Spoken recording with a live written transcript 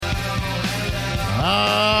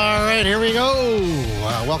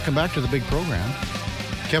welcome back to the big program.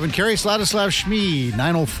 Kevin Karius, Ladislav Schmee,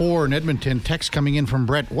 9:04 in Edmonton. Text coming in from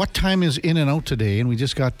Brett. What time is In and Out today? And we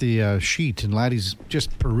just got the sheet, and Laddie's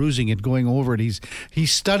just perusing it, going over it. He's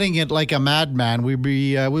studying it like a madman. We'll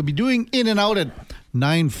be doing In and Out at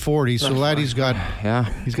 9:40. So Laddie's got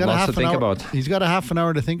he's got a half an hour. About. He's got a half an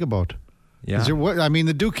hour to think about. Yeah.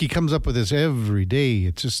 The Duke, he comes up with this every day.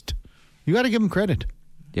 It's just, you got to give him credit.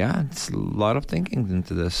 Yeah, it's a lot of thinking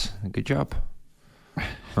into this. Good job.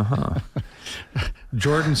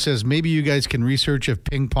 Jordan says maybe you guys can research if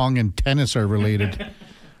ping pong and tennis are related.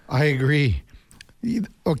 I agree.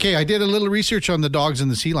 Okay, I did a little research on the dogs and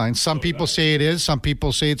the sea lions. Some people say it is, some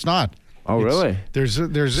people say it's not. Really? It's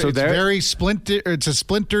very splintered. It's a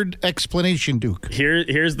splintered explanation, Duke.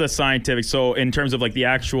 Here's the scientific. So in terms of like the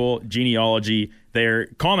actual genealogy, their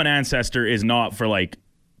common ancestor is not for like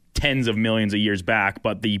tens of millions of years back,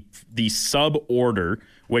 but the suborder,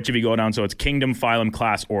 which if you go down, so it's kingdom, phylum,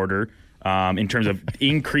 class, order. In terms of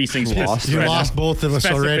increasing you lost both of us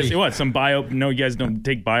already. What? No, you guys don't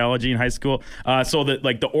take biology in high school. So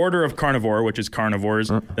the order of carnivore, which is carnivores,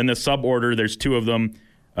 then the suborder, there's two of them.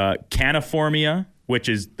 Caniformia, which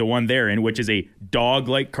is the one they're in, which is a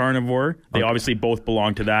dog-like carnivore. They obviously both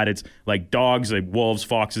belong to that. It's like dogs, like wolves,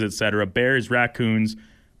 foxes, etc. Bears, raccoons,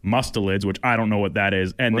 mustelids, which I don't know what that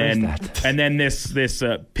is, and then this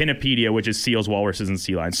Pinnipedia, which is seals, walruses, and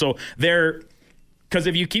sea lions. So they're, because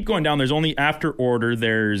if you keep going down, there's only after order.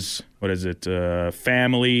 There's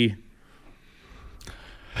family,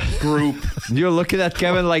 group. You're looking at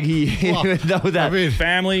Kevin like he would know that. I mean,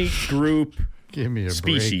 family, group. Give me a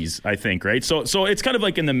species, break. I think, right? So it's kind of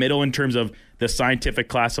like in the middle in terms of the scientific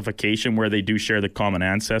classification where they do share the common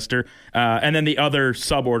ancestor. And then the other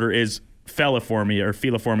suborder is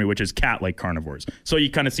Feliformia, which is cat-like carnivores. So you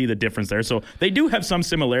kind of see the difference there. So they do have some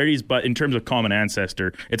similarities, but in terms of common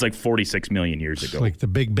ancestor, it's like 46 million years ago. It's like the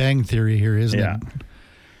Big Bang Theory here, isn't it?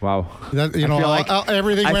 Wow.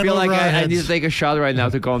 Everything went over our heads. I need to take a shot right now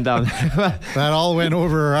to calm down. That all went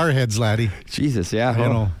over our heads, laddie. Jesus, yeah. You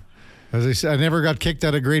know. As I said, I never got kicked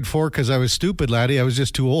out of grade 4 because I was stupid, laddie. I was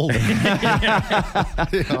just too old.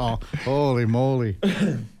 Holy moly.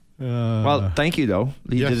 Well, thank you, though.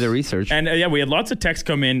 You did the research. And we had lots of texts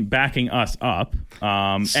come in backing us up.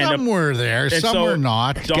 Some were there, some were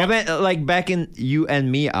not. Kevin, like backing you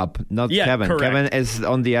and me up, not Kevin. Correct. Kevin is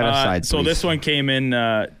on the other side. So this one came in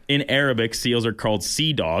Arabic, seals are called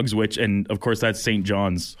sea dogs, and of course that's St.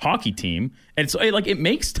 John's hockey team. And so it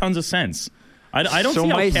makes tons of sense. I don't see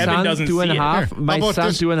how Kevin doesn't see it. My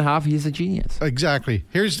son, 2.5, he's a genius. Exactly.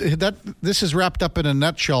 This is wrapped up in a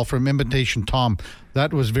nutshell from Imitation Tom.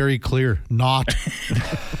 That was very clear. Not.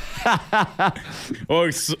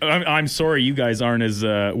 I'm sorry you guys aren't as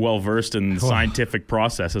well versed in the scientific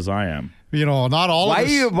process as I am. You know, not all of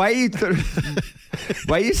us.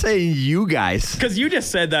 Why are you saying you guys? Because you just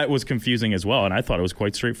said that was confusing as well, and I thought it was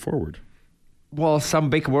quite straightforward. Well, some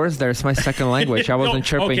big words there. It's my second language. I wasn't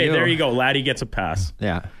chirping you. Okay, there you go. Laddie gets a pass.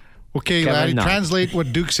 Yeah. Okay, Kevin, Laddie, translate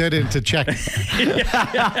what Duke said into Czech.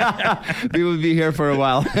 We will be here for a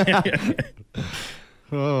while.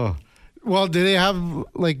 Oh, well, do they have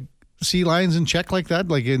like sea lions in Czech like that,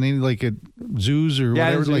 like in any at zoos or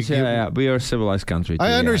whatever? Zoos, we are a civilized country.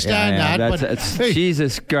 I understand that, but hey,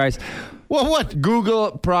 Jesus Christ. Well, what?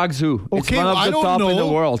 Google Prague Zoo. Okay, it's one of the top in the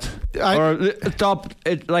world, or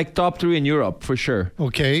top 3 in Europe for sure.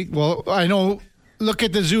 Okay, well, I know. Look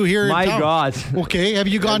at the zoo here. My in town. God. Okay, have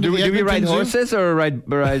you gone to the Edmonton Zoo? Do we ride Zoo? horses or ride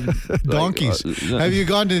donkeys? Have you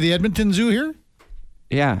gone to the Edmonton Zoo here?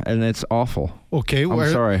 Yeah, and it's awful. Okay, I'm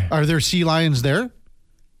sorry. Are there sea lions there?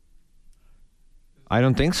 I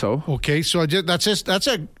don't think so. Okay, so that's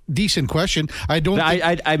a decent question.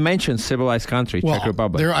 I mentioned civilized country, Czech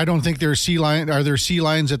Republic. I don't think there are sea lions. Are there sea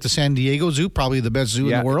lions at the San Diego Zoo? Probably the best zoo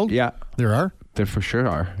in the world. Yeah, there are. There for sure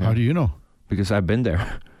are. Yeah. How do you know? Because I've been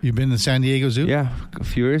there. You've been to San Diego Zoo? Yeah, a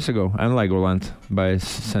few years ago. And Legoland by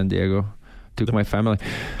San Diego. Took my family.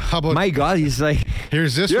 How about? My God, he's like.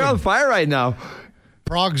 Here's this. You're one. on fire right now.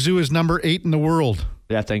 Prague Zoo is number 8 in the world.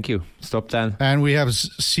 Yeah, thank you. Stop 10. And we have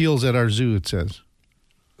seals at our zoo. It says.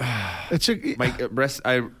 I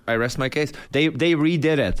rest my case. They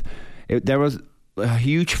redid it. There was a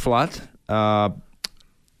huge flood a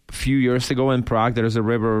few years ago in Prague. There's a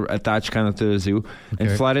river attached kind of to the zoo, and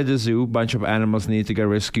flooded the zoo. A bunch of animals needed to get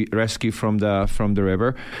rescued from the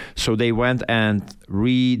river. So they went and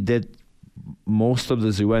redid most of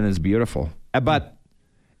the zoo, and it's beautiful. But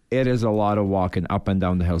it is a lot of walking up and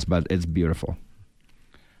down the hills, but it's beautiful.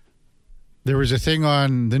 There was a thing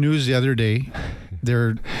on the news the other day.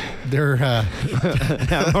 They're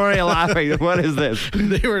I'm already laughing. What is this?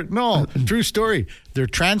 True story. They're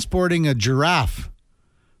transporting a giraffe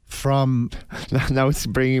from Now it's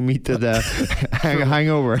bringing me to the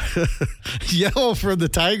hangover. from the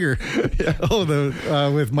tiger.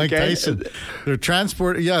 With Mike Tyson. They're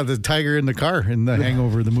transporting, the tiger in the car in the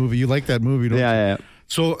Hangover, the movie. You like that movie, don't you? Yeah.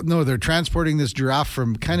 So, no, they're transporting this giraffe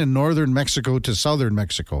from kind of northern Mexico to southern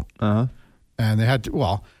Mexico. Uh-huh. And they had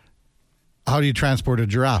to, how do you transport a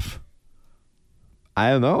giraffe? I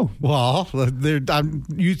don't know. Well,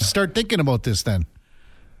 you start thinking about this then.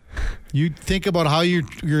 You think about how you're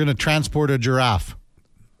going to transport a giraffe.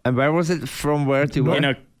 And where was it? From where to where? In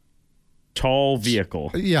a tall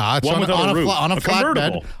vehicle. Yeah, it's One without a roof. on a flatbed.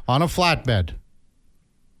 Convertible. On a flatbed.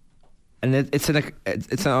 And it's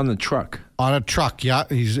on a truck. On a truck, yeah.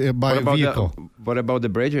 He's by a vehicle. What about the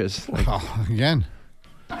bridges? Like, again.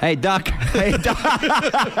 Hey, duck.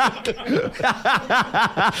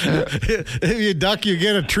 If you duck, you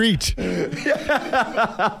get a treat.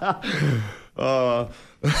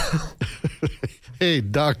 Hey,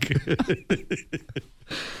 duck.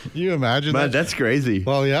 You imagine that? That's crazy.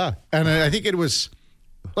 Well, yeah. And I think it was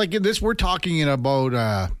like in this, we're talking in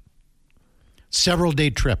about several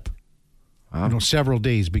day trip. Wow. Several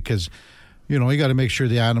days because, you got to make sure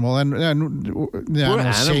the animal and the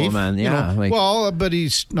animal's safe. Man. Yeah. But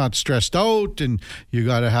he's not stressed out, and you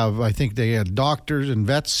got to have. I think they had doctors and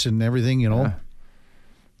vets and everything. Yeah.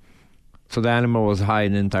 So the animal was high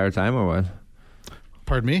the entire time, or what?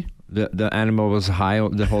 Pardon me? The animal was high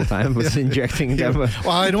the whole time. Was injecting them. Well,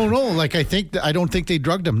 I don't know. Like I don't think they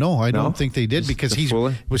drugged him. No, I don't think they did because he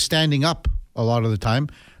was standing up a lot of the time.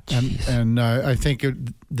 And I think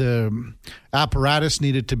the apparatus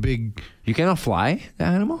needed to be. You cannot fly the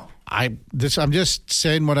animal? I'm just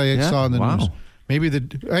saying what I saw in the news. Maybe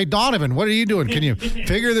hey Donovan, what are you doing? Can you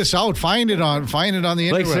figure this out? Find it on the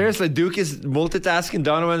internet. Like seriously, Duke is multitasking.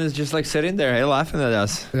 Donovan is just like sitting there, laughing at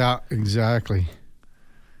us. Yeah, exactly.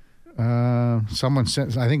 Someone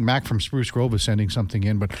sent. I think Mac from Spruce Grove is sending something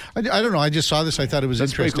in, but I don't know. I just saw this. I thought it was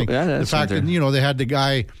interesting. Cool. Yeah, the fact that they had the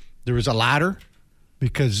guy. There was a ladder.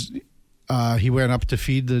 Because he went up to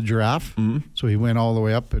feed the giraffe. Mm-hmm. So he went all the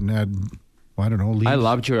way up and had, leaves. I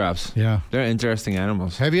love giraffes. Yeah. They're interesting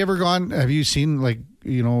animals. Have you ever have you seen, have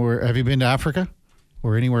you been to Africa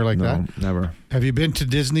or anywhere like that? No, never. Have you been to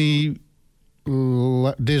Disney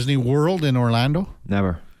World in Orlando?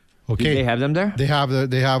 Never. Okay. Do they have them there? They have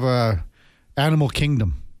a Animal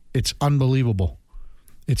Kingdom. It's unbelievable.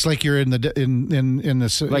 It's like you're in the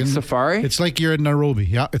safari? It's like you're in Nairobi.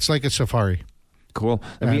 Yeah, it's like a safari. Cool.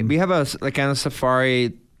 We have a kind of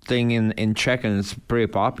safari thing in Czech, and it's pretty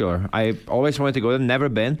popular. I always wanted to go there, never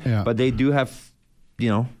been, but they do have,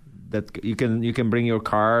 that you can bring your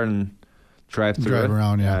car and drive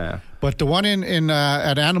around. Yeah. But the one in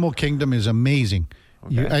at Animal Kingdom is amazing.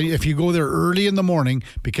 Okay. If you go there early in the morning,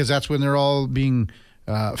 because that's when they're all being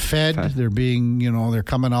fed. They're being, they're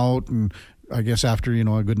coming out, and I guess after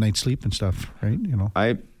a good night's sleep and stuff,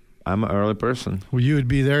 right? I'm an early person. Well, you would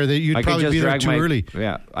be there. You'd probably be there too early.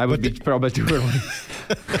 Yeah, I would be probably too early.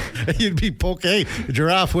 You'd be hey,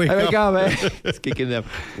 giraffe, wake up. Wake up, man. It's kicking them.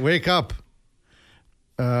 Wake up.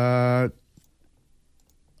 I've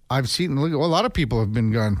seen, a lot of people have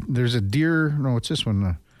been gone. There's a deer. No, it's this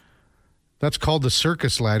one. That's called the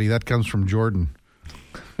circus, laddie. That comes from Jordan.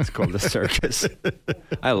 It's called the circus.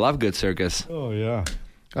 I love good circus. Oh, yeah.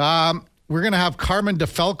 We're going to have Carmen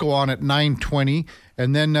DeFalco on at 9:20,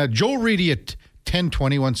 and then Joe Reedy at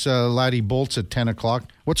 10:20 once Laddie bolts at 10 o'clock.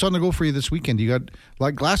 What's on the go for you this weekend? You got,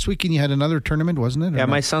 like last weekend, you had another tournament, wasn't it? Yeah,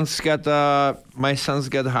 my son's got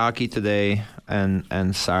hockey today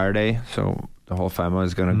and Saturday, so the whole family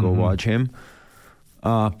is going to go watch him.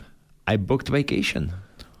 I booked vacation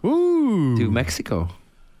to Mexico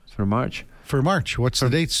for March. For March, what's the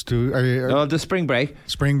dates? The spring break.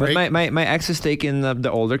 Spring break. But my ex is taking the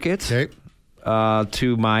older kids. Okay.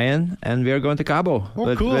 To Mayan, and we are going to Cabo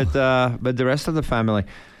cool. with the rest of the family.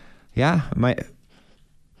 Yeah,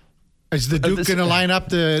 is the Duke going to line up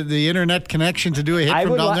the internet connection to do a hit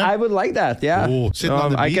from down there? I would like that. Yeah, sitting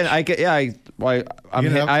on the beach.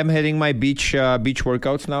 I'm hitting my beach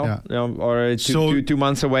workouts now. Yeah. Or two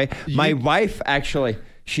months away. My wife actually,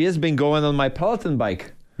 she has been going on my Peloton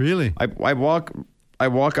bike. Really? I walk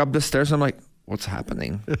up the stairs. I'm like, what's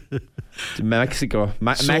happening? To Mexico.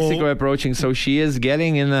 Mexico approaching. So she is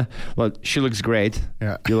getting in the. Well, she looks great.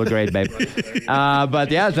 Yeah. You look great, babe.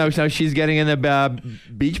 But yeah, now she's getting in the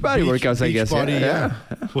beach body workouts, I guess. Body, yeah.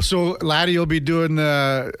 Well, so Laddie will be doing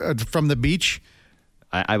from the beach.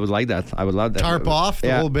 I would like that. I would love that. Tarp off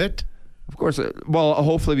the whole bit. Of course. Well,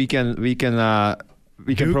 hopefully we can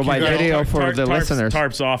Duke, provide video for the listeners.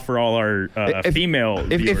 Tarps off for all our female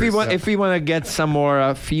viewers. If we want to get some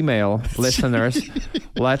more female listeners,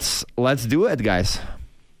 let's do it, guys.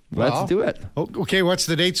 Let's do it. Okay, what's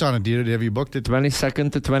the dates on it? Have you booked it?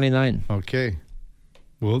 22nd to 29. Okay.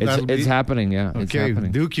 Well, it's happening. Yeah. Okay, it's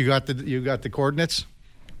happening. Duke, you got the coordinates.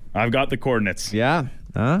 I've got the coordinates. Yeah.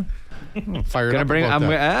 Huh? Fired up about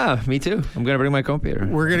that. Me too. I'm gonna bring my computer.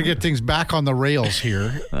 We're gonna get things back on the rails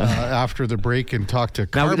here after the break and talk to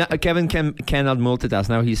now Kevin cannot multitask.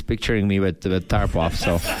 Now he's picturing me with the tarp off,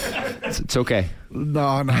 so it's okay.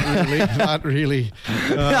 No, not really.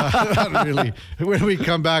 Not really. When we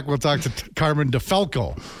come back, we'll talk to Carmen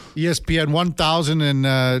DeFalco, ESPN 1000,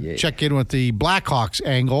 and check in with the Blackhawks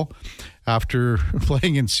angle after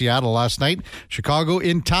playing in Seattle last night. Chicago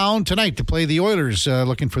in town tonight to play the Oilers,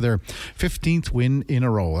 looking for their 15th win in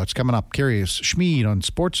a row. That's coming up. Karius Schmid on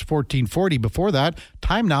Sports 1440. Before that,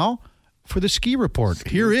 time now for the ski report.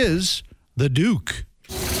 Here is the Duke.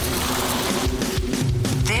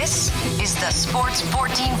 This is the Sports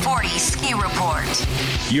 1440 Ski Report.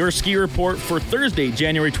 Your ski report for Thursday,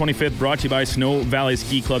 January 25th, brought to you by Snow Valley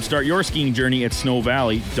Ski Club. Start your skiing journey at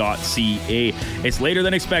snowvalley.ca. It's later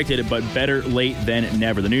than expected, but better late than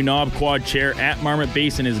never. The new knob quad chair at Marmot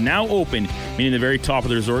Basin is now open, meaning the very top of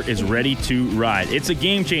the resort is ready to ride. It's a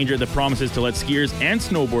game changer that promises to let skiers and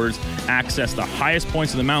snowboarders access the highest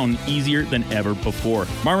points of the mountain easier than ever before.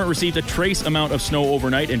 Marmot received a trace amount of snow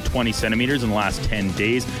overnight and 20 centimeters in the last 10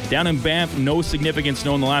 days. Down in Banff, no significant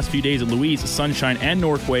snow in the last few days at Louise, Sunshine, and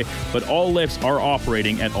Northway, but all lifts are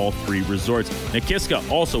operating at all three resorts. Nakiska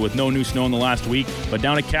also with no new snow in the last week, but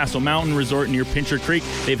down at Castle Mountain Resort near Pincher Creek,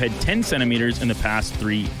 they've had 10 centimeters in the past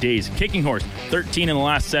 3 days. Kicking Horse, 13 in the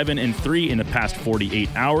last 7 and 3 in the past 48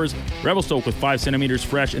 hours. Revelstoke with 5 centimeters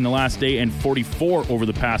fresh in the last day and 44 over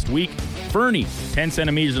the past week. Fernie, 10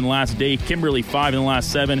 centimeters in the last day. Kimberly, 5 in the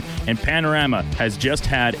last 7. And Panorama has just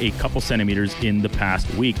had a couple centimeters in the past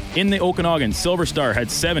week. In the Okanagan, Silver Star had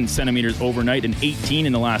 7 centimeters overnight and 18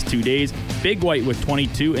 in the last 2 days. Big White with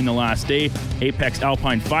 22 in the last day. Apex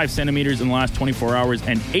Alpine, 5 centimeters in the last 24 hours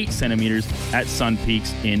and 8 centimeters at Sun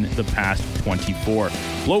Peaks in the past 24.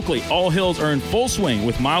 Locally, all hills are in full swing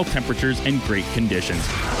with mild temperatures and great conditions.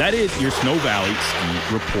 That is your Snow Valley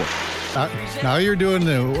Ski Report. Now you're doing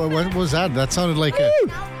what was that? That sounded like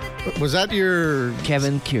was that your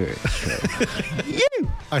Kevin Karius?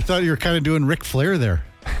 I thought you were kind of doing Ric Flair there.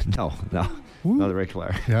 No, not Ric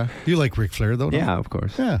Flair. Yeah, you like Ric Flair though? Yeah, of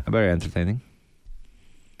course. Yeah, very entertaining.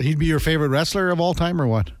 He'd be your favorite wrestler of all time, or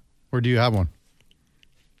what? Or do you have one?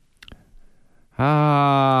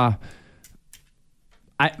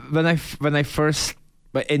 When I first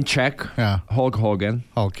in Czech, Hulk Hogan,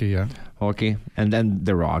 Hulky, and then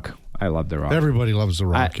The Rock. I love The Rock. Everybody loves The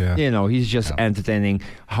Rock, he's just entertaining,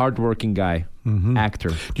 hardworking guy, actor.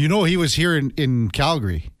 Do you know he was here in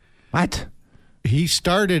Calgary? What? He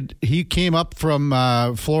came up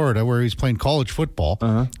from Florida where he's playing college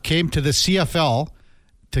football, came to the CFL,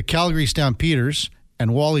 to Calgary Stampeders,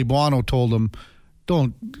 and Wally Buono told him,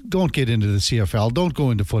 don't get into the CFL, don't go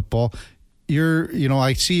into football.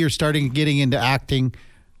 I see you're getting into acting,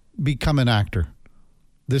 become an actor.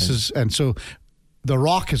 And so The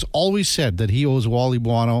Rock has always said that he owes Wally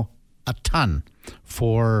Buono a ton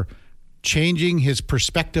for changing his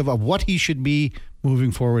perspective of what he should be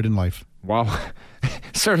moving forward in life. Wow.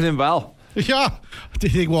 Served him well. Yeah. Do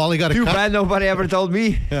you think Wally got a cut? Too bad nobody ever told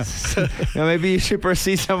me. Yeah. Maybe you should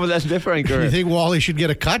pursue some of that different career. Do you think Wally should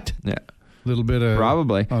get a cut? Yeah. A little bit of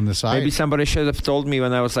probably on the side. Maybe somebody should have told me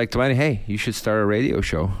when I was like 20, hey, you should start a radio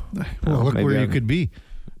show. Well, look where you could be.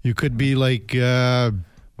 You could be like...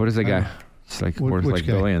 what is the guy? It's like worth like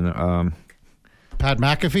guy? billion. Pat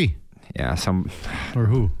McAfee? Yeah, Or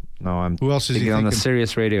who? No, I'm who else is he on the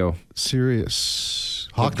Sirius radio. Sirius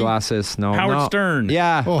hockey? With glasses. No, Howard Stern.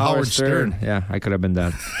 Yeah. Oh, Howard Stern. Yeah, I could have been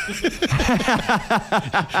that.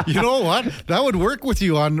 You know what? That would work with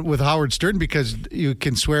you with Howard Stern because you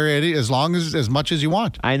can swear at it as much as you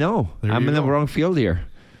want. I know. I'm in the wrong field here.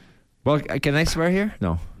 Well, can I swear here?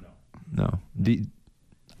 No.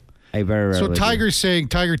 I very rarely. So Tiger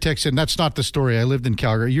texted, that's not the story. I lived in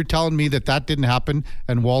Calgary. You're telling me that didn't happen,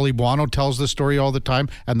 and Wally Buono tells the story all the time,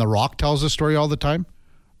 and The Rock tells the story all the time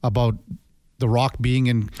about The Rock being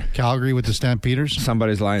in Calgary with the Stampeders?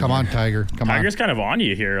 Somebody's lying. Come on, Tiger. Tiger's kind of on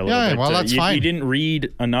you here a little bit. Well, that's fine. You didn't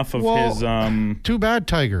read enough of his... Too bad,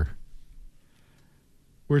 Tiger.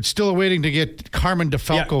 We're still waiting to get Carmen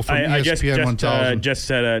DeFalco from ESPN 1000. Just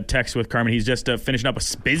sent a text with Carmen. He's just finishing up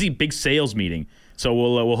a busy, big sales meeting. So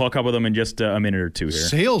we'll hook up with him in just a minute or two here.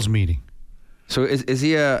 Sales meeting. So is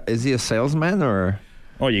he a salesman or?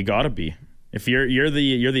 Oh, you gotta be. If you're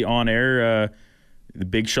the on air the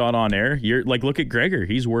big shot on air. You're like, look at Gregor.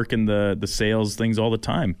 He's working the sales things all the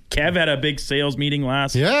time. Kev had a big sales meeting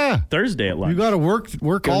last Thursday at lunch. You got to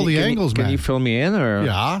work all the angles, man. Can you fill me in? Or?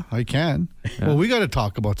 Yeah, I can. Yeah. Well, we got to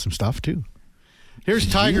talk about some stuff, too.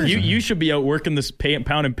 Here's Tiger. You should be out working this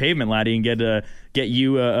pound and pavement, laddie, and get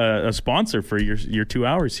you a sponsor for your 2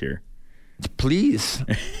 hours here. Please.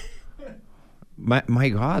 my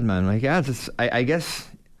God, man. Like, yeah, I guess.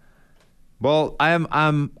 Well,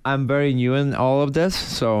 I'm very new in all of this,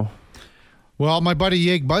 so. Well, my buddy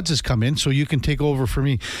Yeg Buds has come in, so you can take over for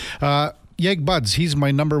me. Yeg Buds, he's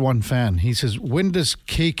my number one fan. He says, when does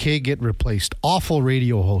KK get replaced? Awful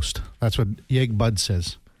radio host. That's what Yeg Buds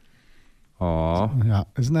says. Oh, yeah,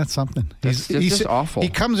 isn't that something? He's just awful. He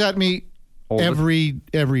comes at me every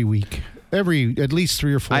week, at least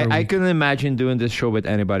 3 or 4. I couldn't imagine doing this show with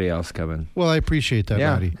anybody else, Kevin. Well, I appreciate that,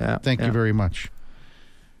 buddy. Yeah, Thank you very much.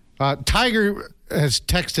 Tiger has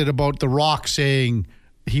texted about The Rock saying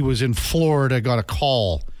he was in Florida, got a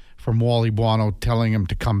call from Wally Buono telling him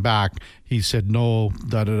to come back. He said no,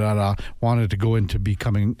 wanted to go into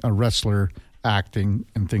becoming a wrestler, acting,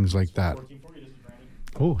 and things like that.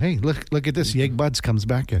 Oh, hey, look at this. Yeg Buds comes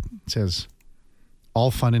back. It says,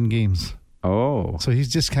 all fun and games. Oh. So he's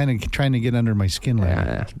just kind of trying to get under my skin.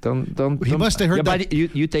 Yeah. Don't. He must have heard that. But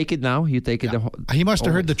you take it now. You take it. He must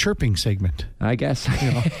have heard the chirping segment. I guess.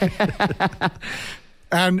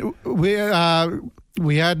 And we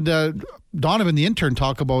had Donovan, the intern,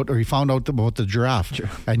 talk about, or he found out about the giraffe.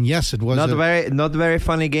 And yes, it was not very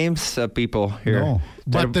funny games, people here. No,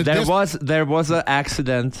 but there was an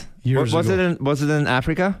accident. Years ago. Was it in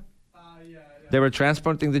Africa? They were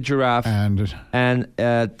transporting the giraffe, and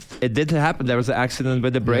it did happen. There was an accident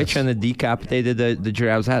with the bridge, and it decapitated the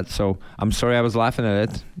giraffe's head. So I'm sorry, I was laughing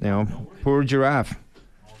at it. Poor giraffe.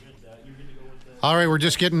 All right, we're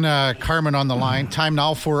just getting Carmen on the line. Time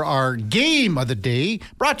now for our game of the day,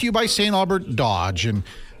 brought to you by St. Albert Dodge. And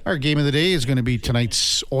our game of the day is going to be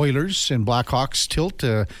tonight's Oilers and Blackhawks tilt,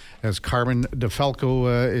 as Carmen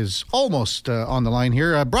DeFalco is almost on the line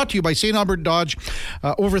here. Brought to you by St. Albert Dodge.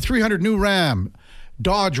 Over 300 new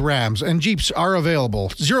Dodge Rams and Jeeps are available.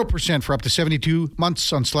 0% for up to 72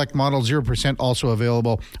 months on select models. 0% also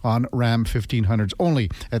available on Ram 1500s, only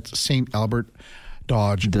at St. Albert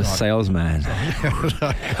Dodge. The salesman.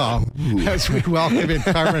 As we welcome in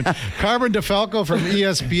Carmen DeFalco from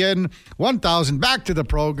ESPN 1000 back to the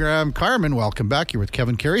program. Carmen, welcome back. You're with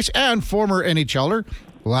Kevin Karius and former NHLer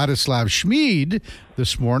Ladislav Schmid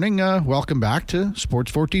this morning. Welcome back to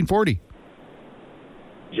Sports 1440.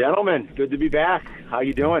 Gentlemen, good to be back. How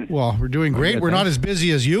you doing? Well, we're doing great. We're not as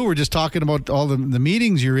busy as you. We're just talking about all the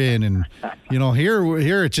meetings you're in, and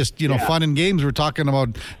here it's just fun and games. We're talking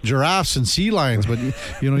about giraffes and sea lions, but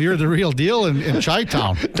you're the real deal in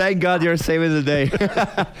Chi-Town. Thank God you're saving the day.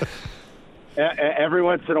 Every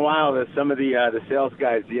once in a while, some of the sales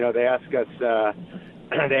guys, they ask us.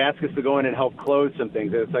 They ask us to go in and help close some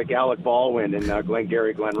things. It's like Alec Baldwin and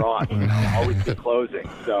Glengarry Glen Ross, always be closing.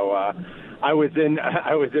 So I was in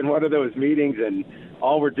one of those meetings, and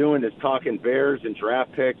all we're doing is talking Bears and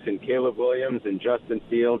draft picks and Caleb Williams and Justin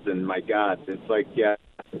Fields, and my God, it's like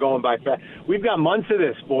going by fast. We've got months of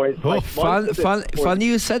this, boys. Funny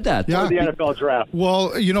you said that. For the NFL draft.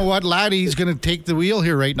 Well, you know what, Laddie's going to take the wheel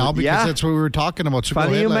here right now because that's what we were talking about. So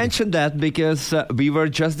funny you mentioned that because we were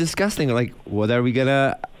just discussing what are we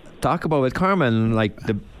gonna talk about with Carmen,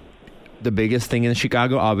 the biggest thing in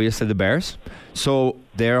Chicago, obviously the Bears. So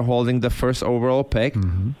they're holding the first overall pick.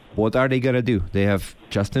 Mm-hmm. What are they going to do? They have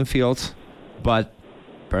Justin Fields, but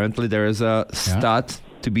apparently there is a stud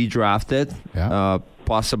to be drafted,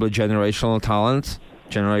 possibly generational talent,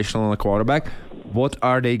 generational quarterback. What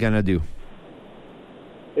are they going to do?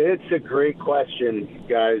 It's a great question,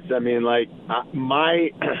 guys. I mean, and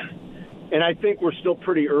I think we're still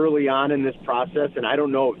pretty early on in this process, and I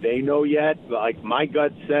don't know if they know yet, but my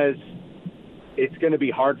gut says it's going to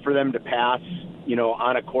be hard for them to pass,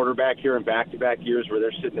 on a quarterback here in back-to-back years where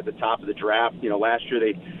they're sitting at the top of the draft. Last year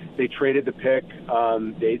they traded the pick.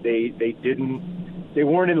 They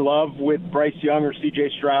weren't in love with Bryce Young or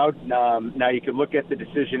C.J. Stroud. Now you could look at the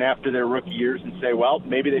decision after their rookie years and say, well,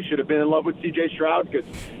 maybe they should have been in love with C.J. Stroud because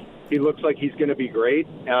he looks like he's going to be great,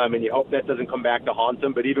 and you hope that doesn't come back to haunt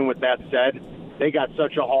them. But even with that said, they got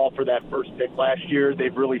such a haul for that first pick last year.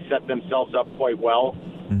 They've really set themselves up quite well.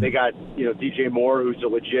 Mm-hmm. They got, DJ Moore, who's a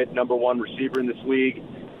legit number one receiver in this league.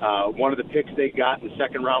 One of the picks they got in the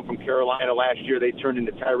second round from Carolina last year, they turned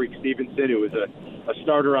into Tyreek Stevenson, who was a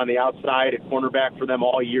starter on the outside, a cornerback for them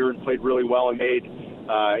all year and played really well and made,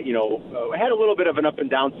 had a little bit of an up and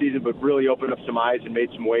down season, but really opened up some eyes and made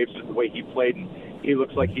some waves with the way he played he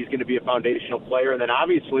looks like he's going to be a foundational player. And then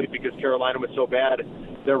obviously, because Carolina was so bad,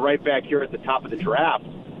 they're right back here at the top of the draft.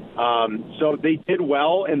 So they did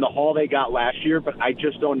well in the haul they got last year, but I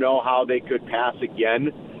just don't know how they could pass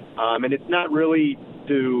again. And it's not really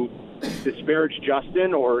to disparage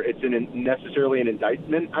Justin, or it's necessarily an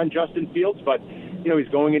indictment on Justin Fields, but he's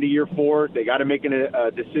going into year 4. They got to make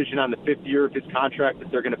a decision on the 5th year of his contract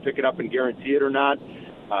if they're going to pick it up and guarantee it or not.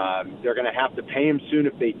 They're going to have to pay him soon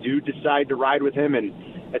if they do decide to ride with him.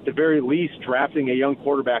 And at the very least, drafting a young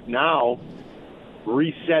quarterback now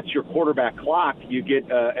resets your quarterback clock. You get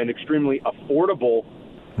an extremely affordable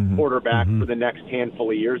quarterback for the next handful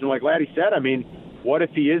of years. And like Laddie said, I mean, what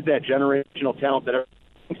if he is that generational talent that everyone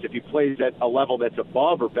thinks? If he plays at a level that's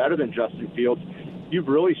above or better than Justin Fields, you've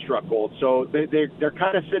really struck gold. So they're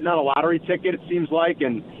kind of sitting on a lottery ticket, it seems like.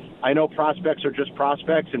 And I know prospects are just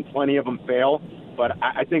prospects, and plenty of them fail. But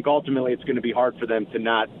I think ultimately it's going to be hard for them to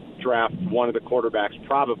not draft one of the quarterbacks,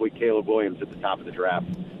 probably Caleb Williams, at the top of the draft.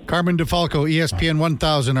 Carmen DeFalco, ESPN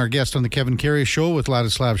 1000, our guest on the Kevin Karius Show with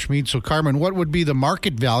Ladislav Schmid. So, Carmen, what would be the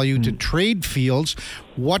market value to trade Fields?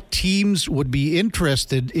 What teams would be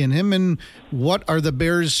interested in him? And what are the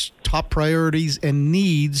Bears' top priorities and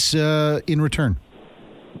needs in return?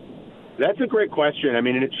 That's a great question. I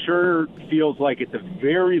mean, and it sure feels like at the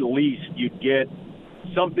very least you'd get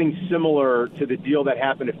something similar to the deal that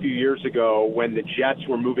happened a few years ago when the Jets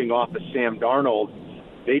were moving off of Sam Darnold.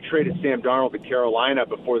 They traded Sam Darnold to Carolina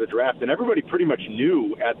before the draft, and everybody pretty much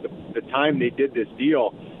knew at the time they did this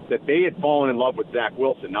deal that they had fallen in love with Zach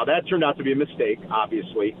Wilson. Now, that turned out to be a mistake,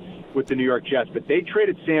 obviously, with the New York Jets, but they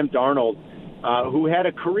traded Sam Darnold, who had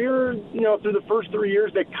a career, through the first 3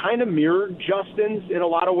 years that kind of mirrored Justin's in a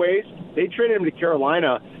lot of ways. They traded him to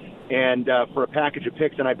Carolina and for a package of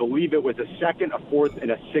picks, and I believe it was a 2nd, a 4th,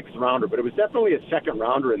 and a 6th rounder, but it was definitely a 2nd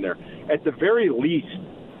rounder in there. At the very least,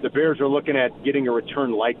 the Bears are looking at getting a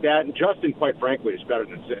return like that, and Justin, quite frankly, is better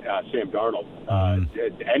than Sam Darnold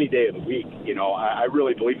any day of the week. I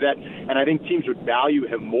really believe that, and I think teams would value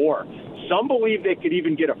him more. Some believe they could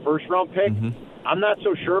even get a first-round pick. I'm not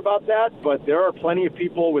so sure about that, but there are plenty of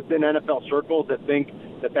people within NFL circles that think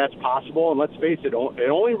that that's possible, and let's face it, it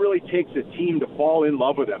only really takes a team to fall in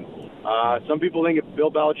love with him. Some people think if Bill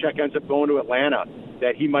Belichick ends up going to Atlanta,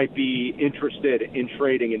 that he might be interested in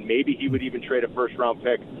trading, and maybe he would even trade a first-round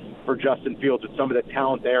pick for Justin Fields with some of the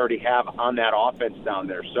talent they already have on that offense down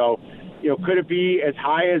there. So, could it be as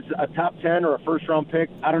high as a top 10 or a first-round pick?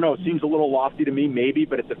 I don't know. It seems a little lofty to me, maybe,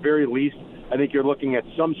 but at the very least, I think you're looking at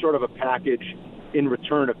some sort of a package in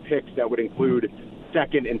return of picks that would include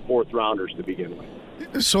 2nd and 4th rounders to begin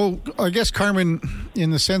with. So I guess, Carmen, in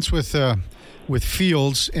the sense with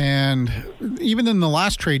Fields, and even in the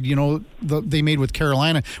last trade, they made with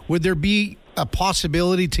Carolina, would there be a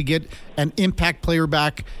possibility to get an impact player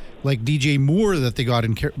back like DJ Moore that they got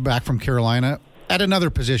back from Carolina at another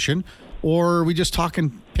position, or are we just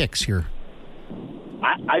talking picks here?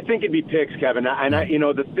 I think it'd be picks, Kevin. And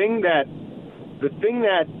the thing that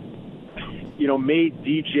made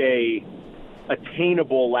DJ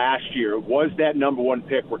attainable last year was that number 1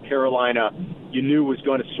 pick where Carolina, you knew, was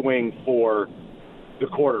going to swing for the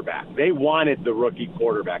quarterback. They wanted the rookie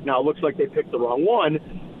quarterback. Now, it looks like they picked the wrong one,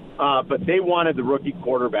 but they wanted the rookie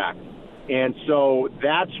quarterback. And so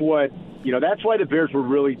that's why the Bears were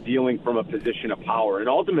really dealing from a position of power. And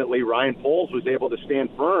ultimately, Ryan Poles was able to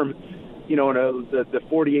stand firm, in the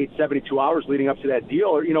 48, 72 hours leading up to that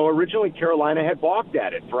deal. Originally Carolina had balked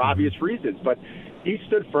at it for obvious reasons, but he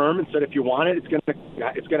stood firm and said, if you want it, it's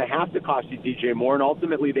going to have to cost you DJ Moore, and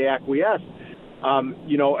ultimately they acquiesced. A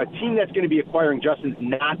team that's going to be acquiring Justin's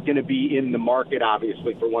not going to be in the market,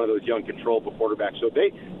 obviously, for one of those young, controllable quarterbacks. So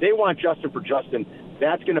they want Justin for Justin.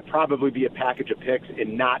 That's going to probably be a package of picks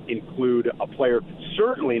and not include a player,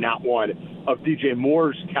 certainly not one of DJ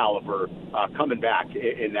Moore's caliber, coming back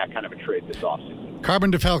in that kind of a trade this offseason.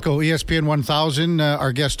 Carmen DeFalco, ESPN 1000,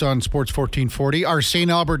 our guest on Sports 1440. Our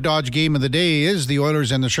St. Albert Dodge game of the day is the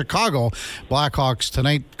Oilers and the Chicago Blackhawks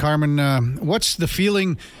tonight. Carmen, what's the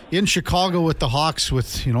feeling in Chicago with the Hawks,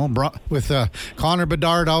 with Connor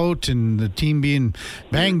Bedard out and the team being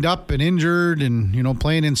banged up and injured, and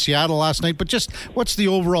playing in Seattle last night? But just what's the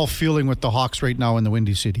overall feeling with the Hawks right now in the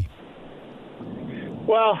Windy City?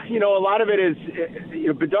 Well, a lot of it is,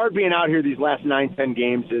 Bedard being out here these last 9-10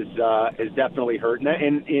 games is definitely hurt.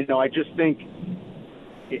 And I just think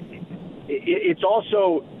it's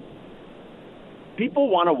also, people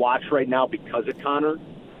want to watch right now because of Connor.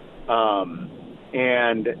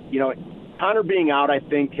 And Connor being out, I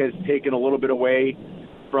think, has taken a little bit away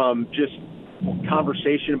from just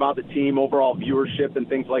conversation about the team, overall viewership and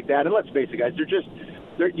things like that. And let's face it, guys,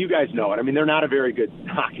 you guys know it. I mean, they're not a very good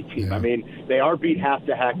hockey team. Yeah. I mean, they are beat half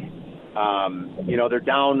to heck. They're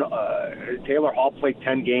down. Taylor Hall played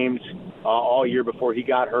 10 games all year before he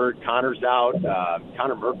got hurt. Connor's out.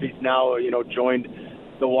 Connor Murphy's now, joined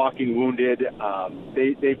the Walking Wounded.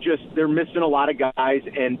 They're missing a lot of guys,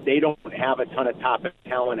 and they don't have a ton of top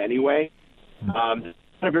talent anyway. I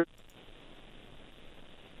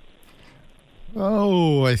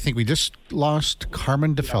think we just lost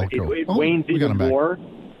Carmen DeFalco. Wayne's we got him even back. more.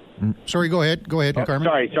 Sorry, go ahead, Carmen.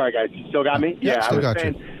 Sorry, guys. You still got me? Yeah, still got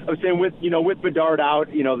you. I was saying with Bedard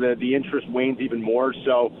out, the interest wanes even more.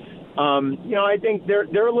 So, I think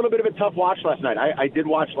they're a little bit of a tough watch last night. I did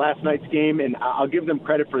watch last night's game, and I'll give them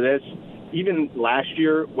credit for this. Even last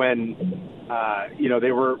year when,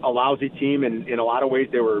 they were a lousy team, and in a lot of ways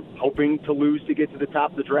they were hoping to lose to get to the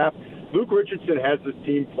top of the draft. Luke Richardson has this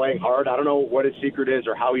team playing hard. I don't know what his secret is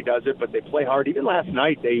or how he does it, but they play hard. Even last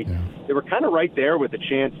night, they were kind of right there with a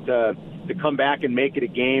chance to come back and make it a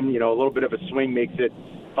game. A little bit of a swing makes it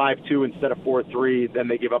 5-2 instead of 4-3. Then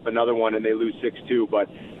they give up another one and they lose 6-2. But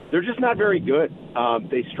they're just not very good.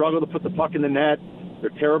 They struggle to put the puck in the net. They're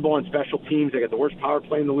terrible on special teams. They got the worst power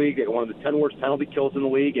play in the league. They got one of the 10 worst penalty kills in the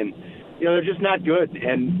league. And, they're just not good.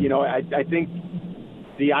 And, I think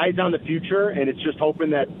the eye's on the future, and it's just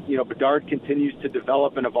hoping that, Bedard continues to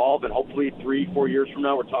develop and evolve, and hopefully 3-4 years from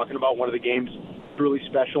now we're talking about one of the game's truly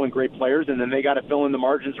special and great players, and then they got to fill in the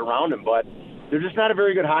margins around him. But they're just not a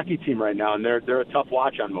very good hockey team right now, and they're a tough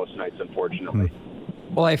watch on most nights, unfortunately.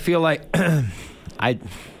 Well, I feel like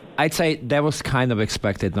I'd say that was kind of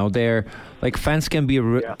expected. Now, they're like fans can be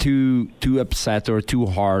too upset or too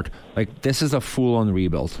hard. Like, this is a full-on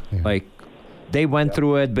rebuild. Yeah. Like, they went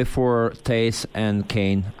through it before Tace and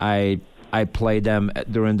Kane. I played them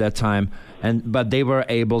during that time, but they were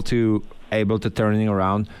able to turn it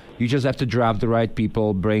around. You just have to draft the right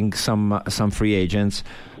people, bring some free agents.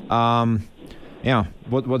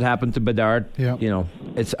 What happened to Bedard? Yeah.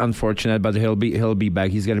 It's unfortunate, but he'll be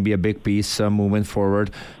back. He's going to be a big piece moving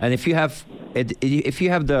forward. And if you have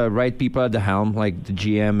the right people at the helm, like the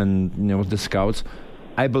GM and the scouts,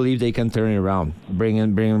 I believe they can turn it around, bring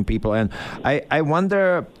in people. And I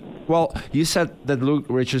wonder. Well, you said that Luke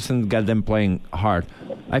Richardson got them playing hard.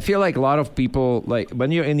 I feel like a lot of people, like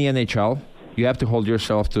when you're in the NHL, you have to hold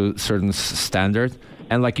yourself to a certain standard.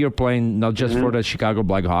 And like you're playing not just for the Chicago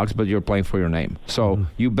Blackhawks, but you're playing for your name. So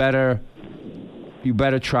you better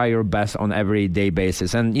try your best on everyday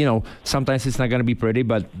basis. And sometimes it's not going to be pretty,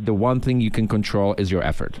 but the one thing you can control is your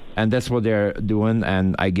effort, and that's what they're doing.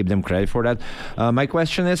 And I give them credit for that. My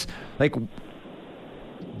question is, like,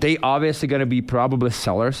 they obviously going to be probably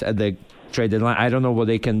sellers at the trade deadline. I don't know what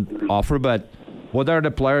they can offer, but what are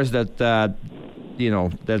the players that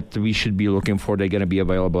we should be looking for? They're going to be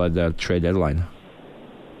available at the trade deadline.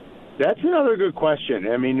 That's another good question.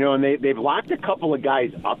 I mean, and they've locked a couple of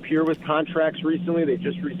guys up here with contracts recently. They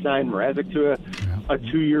just re-signed Mrazek to a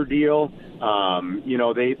 2-year deal.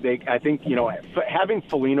 I think having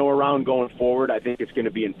Foligno around going forward, I think it's going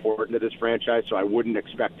to be important to this franchise. So I wouldn't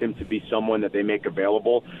expect him to be someone that they make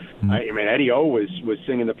available. I mean, Eddie O was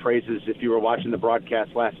singing the praises, if you were watching the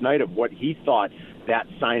broadcast last night, of what he thought that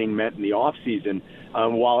signing meant in the offseason.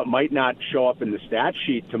 While it might not show up in the stat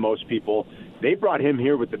sheet to most people, they brought him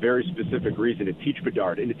here with the very specific reason to teach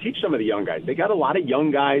Bedard and to teach some of the young guys. They got a lot of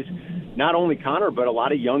young guys, not only Connor, but a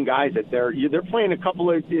lot of young guys that they're playing a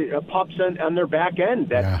couple of pups on their back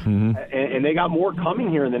end. And they got more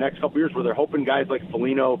coming here in the next couple of years where they're hoping guys like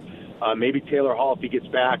Foligno, maybe Taylor Hall if he gets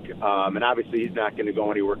back. And obviously he's not going to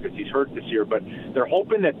go anywhere because he's hurt this year. But they're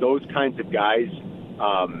hoping that those kinds of guys,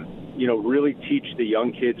 really teach the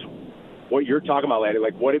young kids what you're talking about, Laddie,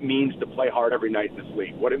 like what it means to play hard every night in this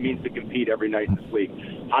league, what it means to compete every night in this league,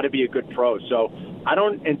 how to be a good pro. So I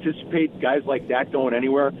don't anticipate guys like that going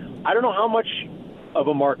anywhere. I don't know how much of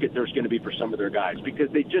a market there's going to be for some of their guys because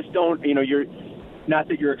they just don't, you're not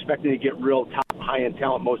that you're expecting to get real top high-end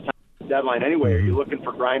talent most times at the deadline anyway. Are you looking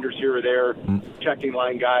for grinders here or there, checking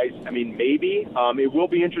line guys? I mean, maybe. It will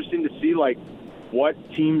be interesting to see, like, what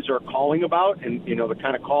teams are calling about and, the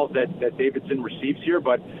kind of calls that Davidson receives here.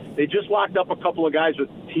 But they just locked up a couple of guys with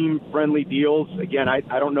team-friendly deals. Again, I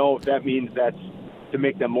don't know if that means that's to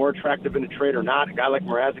make them more attractive in a trade or not. A guy like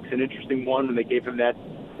Mrazek's an interesting one, and they gave him that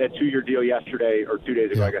 2-year deal yesterday or 2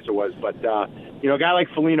 days ago, I guess it was. But, a guy like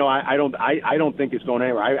Foligno, I don't think is going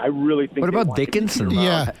anywhere. I really think. What about Dickinson?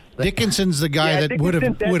 Yeah, Dickinson's the guy that would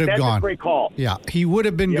have gone. That's a great call. Yeah, he would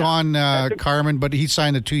have been gone, Carmen, but he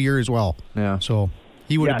signed a 2-year as well. Yeah, so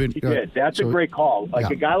he would have been. He did. That's a great call.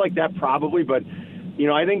 A guy like that probably, but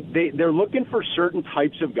I think they're looking for certain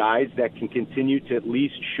types of guys that can continue to at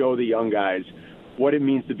least show the young guys what it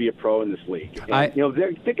means to be a pro in this league. And,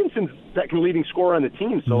 Dickinson's second leading scorer on the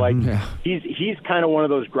team, so he's kind of one of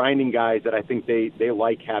those grinding guys that I think they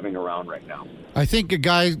like having around right now. I think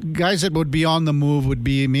guys that would be on the move would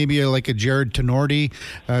be maybe like a Jared Tenorti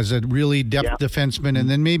as a really depth defenseman, and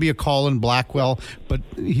then maybe a Colin Blackwell, but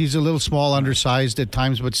he's a little small, undersized at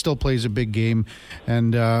times, but still plays a big game.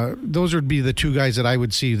 And those would be the two guys that I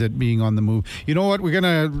would see that being on the move. You know what? We're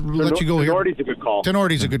gonna let you go here. Tenorti's a good call.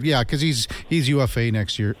 Tenorti's a good, because he's UFA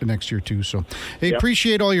next year too. So, hey,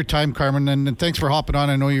 appreciate all your time, Carmen, and thanks for hopping on.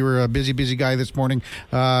 I know you were a busy guy this morning.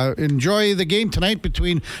 Enjoy the game tonight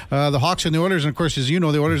between the Hawks and the Oilers. And of course, as you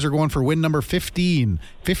know, the Oilers are going for win number 15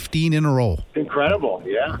 in a row. Incredible,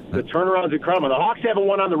 yeah. The turnaround's incredible. The Hawks haven't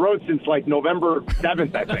won on the road since like November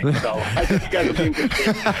 7th, I think. So I think you guys will be in good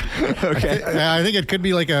shape. Okay. I think it could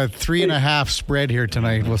be like a 3.5 spread here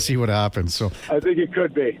tonight. We'll see what happens. So I think it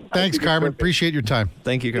could be. Thanks, Carmen. Appreciate your time.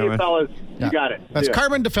 Thank you, See Carmen. you, fellas. You got it. That's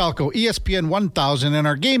Carmen DeFalco, ESPN 1000, and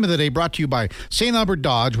our game of the day brought to you by St. Albert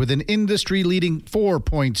Dodge with an industry-leading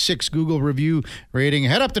 4.6 Google review rating.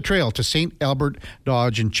 Head up the trail to St. Albert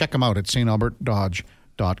Dodge and check them out at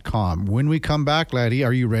stalbertdodge.com. When we come back, laddie,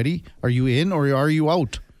 are you ready? Are you in or are you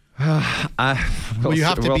out? Well, you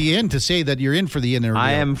have to be in to say that you're in for the in or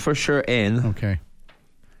I am for sure in. Okay.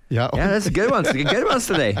 Yeah, that's a good one. Good ones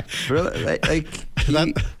today. Really,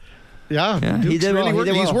 he did well.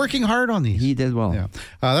 He's working hard on these. He did well. Yeah.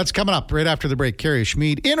 That's coming up right after the break. Karius,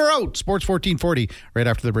 Schmid, in or out? Sports 1440. Right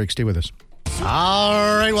after the break. Stay with us.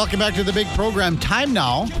 All right, welcome back to the big program. Time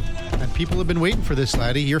now. And people have been waiting for this,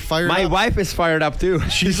 laddie. You're fired up. My wife is fired up too.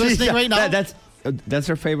 She's listening right now. That's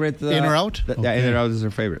her favorite. In or out? Yeah, in or out is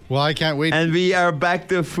her favorite. Well, I can't wait. And we are back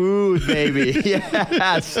to food, baby.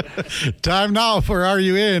 Yes. Time now for Are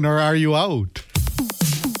You In or Are You Out?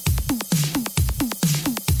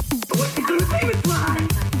 What's it gonna say with fly?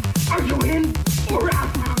 Are you in or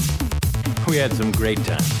out? We had some great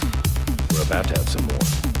times. We're about to have some more.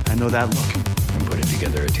 I know that look. I'm putting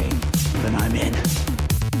together a team. Then I'm in.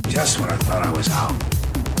 Just when I thought I was out,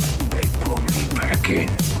 they pulled me back in.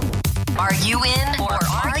 Are you in or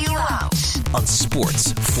are you out? On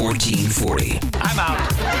Sports 1440. I'm out.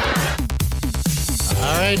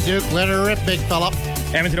 All right, Duke, let her rip, big fella.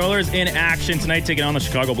 Edmonton Oilers in action tonight, taking on the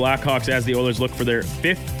Chicago Blackhawks as the Oilers look for their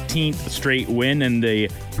 15th straight win and a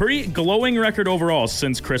pretty glowing record overall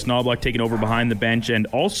since Chris Knobloch taking over behind the bench and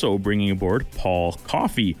also bringing aboard Paul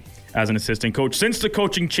Coffey as an assistant coach. Since the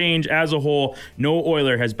coaching change as a whole, no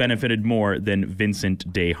Oiler has benefited more than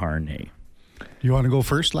Vincent Desharnais. You want to go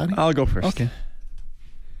first, laddie? I'll go first. Okay.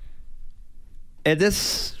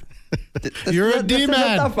 You're a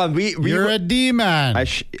D-man. Tough one. You're a D-man.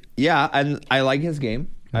 And I like his game.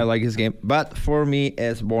 But for me,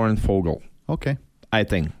 it's Warren Fogle. Okay. I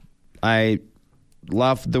think. I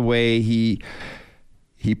love the way he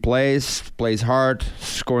plays hard,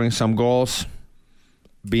 scoring some goals,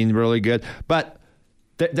 being really good. But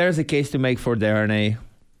there's a case to make for Desharnais.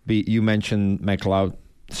 You mentioned McLeod.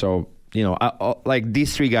 So, like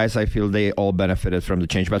these three guys, I feel they all benefited from the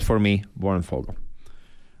change. But for me, Warren Fogle.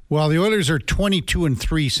 Well, the Oilers are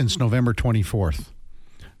 22-3 since November 24th.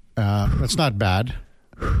 That's not bad.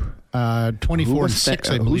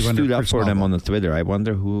 24-6, I believe. Who stood up Chris for them Knobloch. on the Twitter? I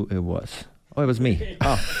wonder who it was. Oh, it was me.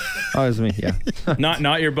 Oh, it was me. Yeah.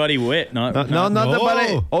 Not your buddy Witt. Not the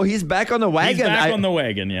buddy. Oh, he's back on the wagon. He's back on the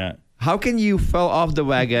wagon. Yeah. How can you fall off the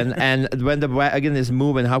wagon and when the wagon is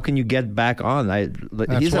moving, how can you get back on?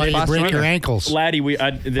 That's why you break your ankles. Laddie,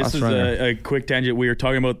 this is a quick tangent. We were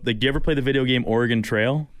talking about, do you ever play the video game Oregon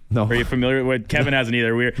Trail? No. Are you familiar with Kevin hasn't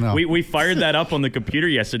either. We fired that up on the computer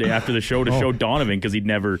yesterday after the show to show Donovan because he'd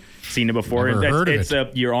never seen it before. Never heard of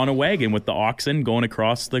it. You're on a wagon with the oxen going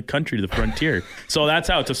across the country to the frontier. So that's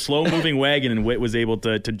how it's a slow moving wagon, and Witt was able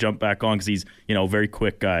to jump back on because he's a very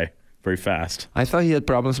quick guy. Very fast. I thought he had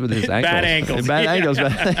problems with his ankles. Bad ankles. Bad ankles.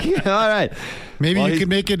 All right. Maybe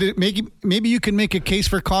you can make a case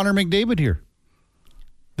for Connor McDavid here.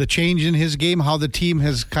 The change in his game, how the team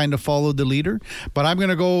has kind of followed the leader. But I'm going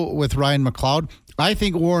to go with Ryan McLeod. I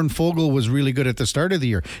think Warren Fogle was really good at the start of the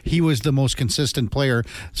year. He was the most consistent player.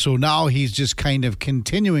 So now he's just kind of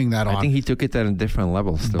continuing that on. I think he took it at a different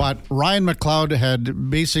level still. But Ryan McLeod had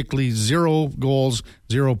basically 0 goals,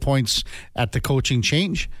 0 points at the coaching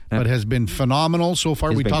change, but has been phenomenal so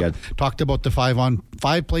far. We talked about the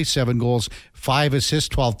 5-on-5 play, 7 goals, 5 assists,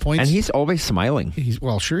 12 points. And he's always smiling.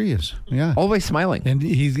 Sure he is. Yeah. Always smiling. And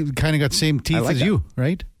he's kind of got same teeth as you,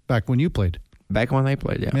 right? Back when you played. Back when I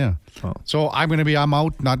played, yeah. Yeah. Oh. So I'm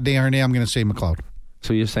out, not Desharnais. I'm going to say McLeod.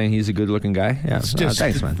 So you're saying he's a good-looking guy? Yeah,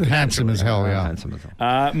 thanks, man. Handsome as hell, yeah. Handsome as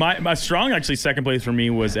hell. My strong, actually, second place for me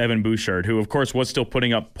was Evan Bouchard, who, of course, was still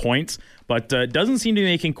putting up points, but doesn't seem to be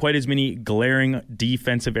making quite as many glaring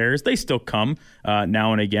defensive errors. They still come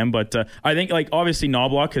now and again, but I think, obviously,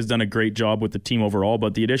 Knobloch has done a great job with the team overall,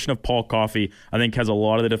 but the addition of Paul Coffey, I think, has a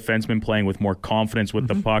lot of the defensemen playing with more confidence with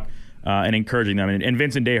the puck and encouraging them. And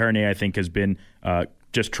Vincent Desharnais, I think, has been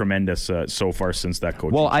just tremendous so far since that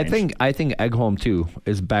coaching change. I think Egholm too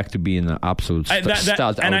is back to being an absolute stud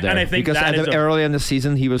out there. And I think because early in the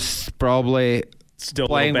season he was probably still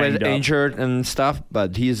playing with injured and stuff,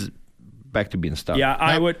 but he's back to being stud. Yeah,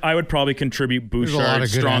 I would probably controntribute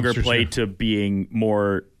Bouchard's stronger play to being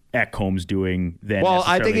more Ekholm's doing than. Well,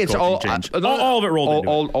 I think it's all of it rolled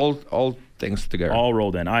into all things together. All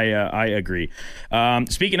rolled in. I agree.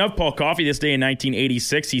 Speaking of Paul Coffey, this day in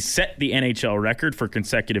 1986, he set the NHL record for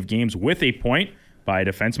consecutive games with a point by a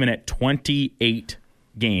defenseman at 28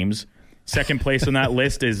 games. Second place on that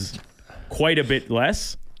list is quite a bit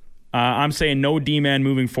less. I'm saying no D-man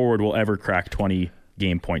moving forward will ever crack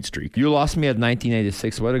 20-game point streak. You lost me at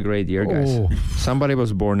 1986. What a great year, guys. Oh. Somebody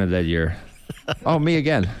was born in that year. Oh, me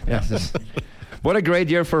again. Yes. What a great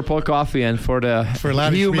year for Paul Coffey and for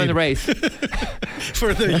human race.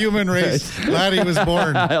 For the human race. Laddie was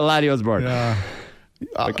born. Laddie was born. Yeah.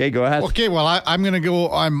 Okay, go ahead. Okay, well, I'm going to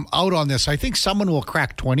go. I'm out on this. I think someone will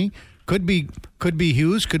crack 20. Could be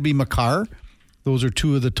Hughes, could be Makar. Those are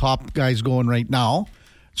two of the top guys going right now.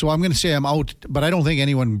 So I'm going to say I'm out, but I don't think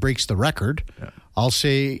anyone breaks the record. Yeah. I'll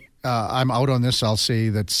say I'm out on this. I'll say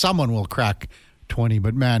that someone will crack 20.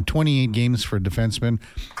 But, man, 28 games for a defenseman.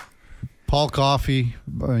 Paul Coffey,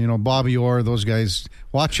 Bobby Orr, those guys,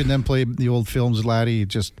 watching them play the old films, Laddie, I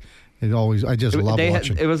just love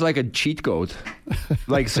watching. It was like a cheat code.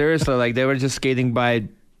 Seriously, they were just skating by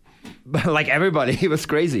everybody. It was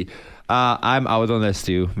crazy. I'm out on this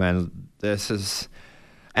too, man.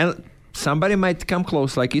 And somebody might come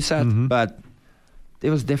close, like you said, but it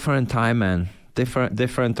was different time, man. Different,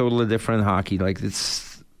 totally different hockey.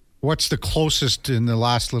 What's the closest in the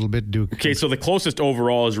last little bit, Duke? Okay, so the closest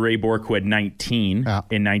overall is Ray Bourque, who had 19 in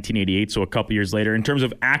 1988, so a couple years later. In terms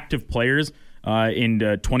of active players, in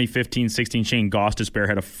 2015-16, Shane Gostisbehere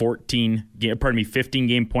had a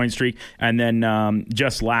 15-game point streak. And then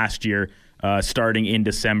just last year, starting in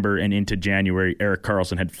December and into January, Erik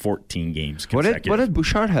Karlsson had 14 games consecutive. What did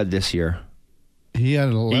Bouchard had this year? He had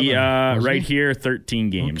 11. Right here, 13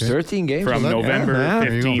 games. Okay. 13 games? From November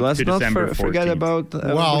 15th to December 14th. Forget about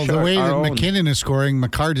Bouchard, the way that McKinnon is scoring,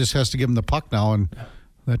 Makar just has to give him the puck now, and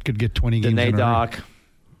that could get 20 games in a Doc,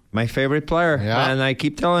 my favorite player. Yeah. And I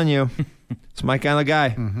keep telling you, it's my kind of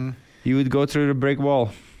guy. He would go through the brick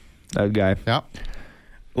wall, that guy. Yeah.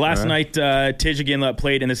 Last night, Tij Ginla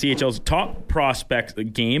played in the CHL's top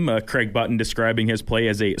prospect game. Craig Button describing his play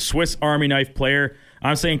as a Swiss Army knife player.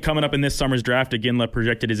 I'm saying coming up in this summer's draft, Ginla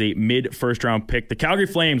projected as a mid-first-round pick. The Calgary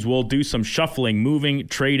Flames will do some shuffling, moving,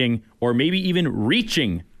 trading, or maybe even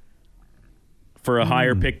reaching for a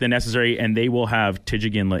higher pick than necessary, and they will have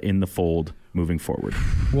Tij Ginla in the fold moving forward.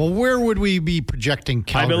 Well, where would we be projecting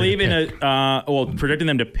Calgary? I believe projecting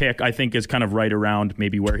them to pick, I think, is kind of right around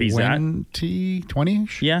maybe where he's at.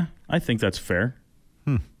 20-ish? Yeah, I think that's fair.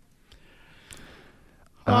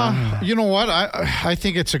 You know what? I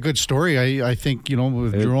think it's a good story. I think,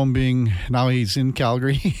 with Jerome being, now he's in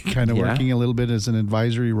Calgary, kind of working a little bit as an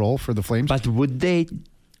advisory role for the Flames. But would they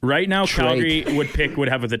right now, trade? Calgary would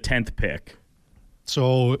have the 10th pick.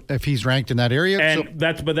 So if he's ranked in that area. And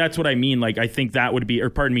that's what I mean. I think that would be,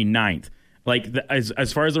 9th.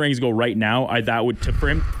 As far as the rankings go right now, that would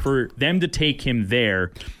for them to take him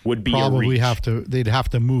there would be probably they'd have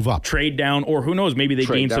to move up, trade down, or who knows, maybe they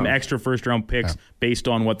gain some extra first round picks based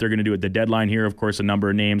on what they're going to do at the deadline here. Of course, a number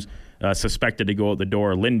of names suspected to go out the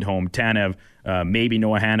door: Lindholm, Tanev, maybe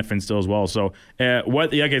Noah Hannafin still as well. So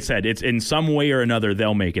like I said, it's in some way or another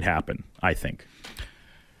they'll make it happen, I think.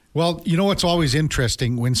 Well, what's always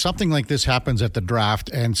interesting when something like this happens at the draft,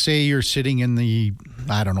 and say you're sitting in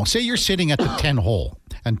say you're sitting at the 10 hole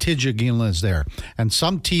and Tij Ginla is there, and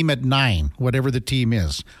some team at 9, whatever the team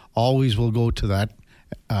is, always will go to that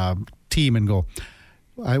team and go,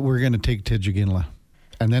 we're going to take Tij Ginla.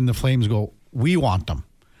 And then the Flames go, we want them.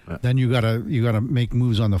 Then you gotta make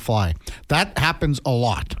moves on the fly. That happens a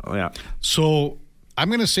lot. Oh, yeah. So I'm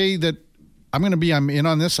going to say that I'm in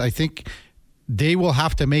on this. I think they will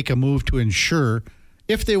have to make a move to ensure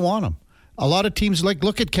if they want him. A lot of teams,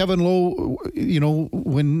 look at Kevin Lowe,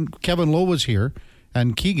 when Kevin Lowe was here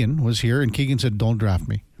and Keegan was here, and Keegan said, don't draft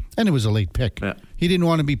me. And it was a late pick. Yeah. He didn't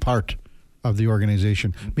want to be part of the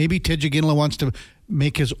organization. Maybe Tij Ginla wants to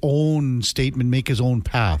make his own statement, make his own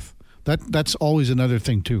path. That's always another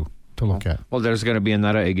thing too to look at. Well, there's going to be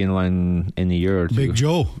another egg in line in a year or two. Big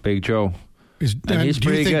Joe. And he's do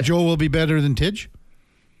you think good. Joe will be better than Tidge?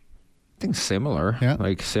 I think similar. Yeah.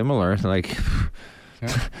 Similar.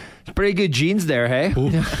 Pretty good genes there, hey?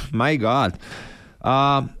 My God.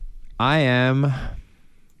 I am...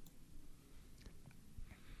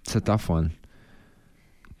 It's a tough one.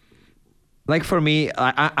 For me,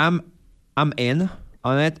 I'm in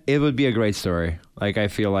on it. It would be a great story. I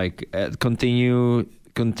feel like continue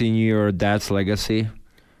your dad's legacy.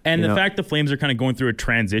 And the fact the Flames are kind of going through a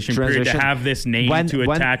transition period, to have this name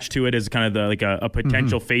attach to it as kind of a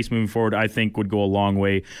potential face moving forward, I think would go a long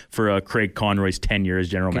way for Craig Conroy's tenure as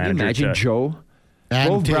general manager. Can you imagine Joe? And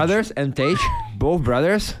both Tidge. brothers and Tage? Both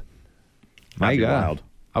brothers? My God. Wild.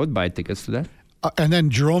 I would buy tickets to that. And then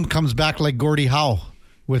Jerome comes back like Gordie Howe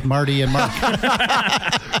with Marty and Mark.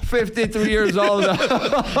 53 years old.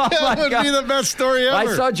 That would be the best story ever.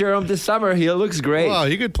 I saw Jerome this summer. He looks great. Wow,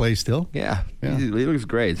 he could play still. Yeah. He looks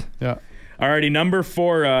great. Yeah. Alrighty, number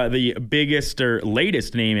 4, the biggest or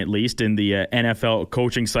latest name, at least, in the NFL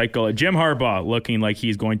coaching cycle. Jim Harbaugh looking like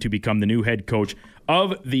he's going to become the new head coach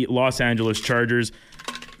of the Los Angeles Chargers.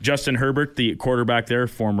 Justin Herbert, the quarterback there,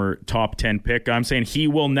 former top 10 pick. I'm saying he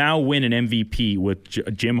will now win an MVP with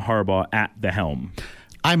Jim Harbaugh at the helm.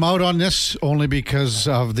 I'm out on this only because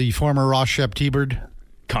of the former Ross Shep T-Bird.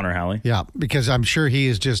 Connor Halley. Yeah, because I'm sure he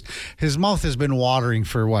is just, his mouth has been watering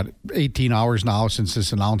for 18 hours now since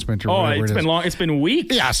this announcement or whatever it's it been is. long. It's been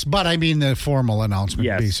weeks. Yes, but I mean the formal announcement,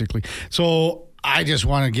 basically. So I just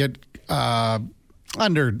want to get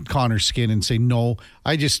under Connor's skin and say no.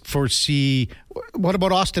 I just foresee, what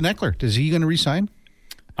about Austin Eckler? Is he going to resign?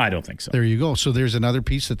 I don't think so. There you go. So there's another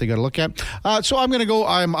piece that they got to look at. So I'm going to go.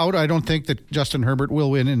 I'm out. I don't think that Justin Herbert will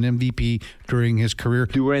win an MVP during his career.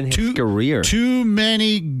 Career. Too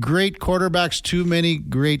many great quarterbacks, too many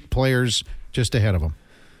great players just ahead of him.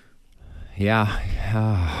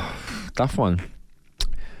 Yeah. Tough one.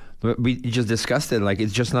 We just discussed it.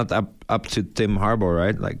 It's just not up to Tim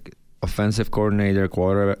Harbaugh, right? Offensive coordinator,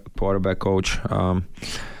 quarterback coach.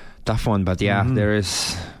 Tough one. But yeah, there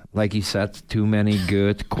is... Like you said, too many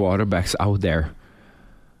good quarterbacks out there.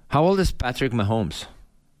 How old is Patrick Mahomes?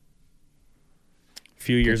 A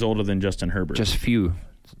few years older than Justin Herbert. Just few.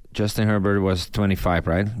 Justin Herbert was 25,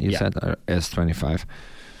 right? You said is 25.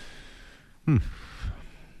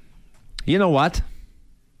 You know what?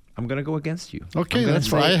 I'm going to go against you. Okay, that's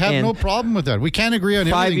fine. I have no problem with that. We can't agree on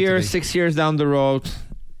 5 everything years, today. 6 years down the road,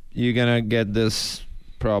 you're going to get this...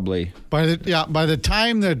 Probably. By the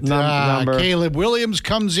time that Caleb Williams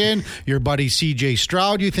comes in, your buddy C.J.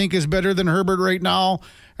 Stroud, you think is better than Herbert right now,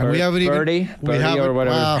 and we haven't Birdie or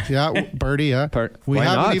whatever. Birdie. Yeah, we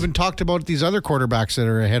haven't even talked about these other quarterbacks that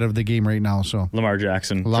are ahead of the game right now. So Lamar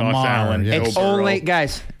Jackson, Josh Allen. Yeah.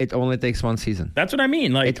 It only takes one season. That's what I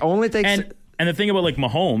mean. It only takes. And the thing about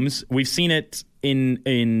Mahomes, we've seen it in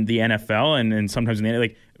the NFL and sometimes in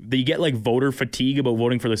the you get voter fatigue about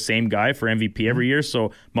voting for the same guy for MVP every year.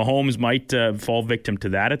 So Mahomes might fall victim to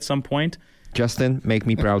that at some point. Justin, make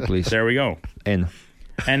me proud, please. There we go. In.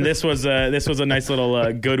 And this was a nice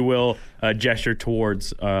little goodwill gesture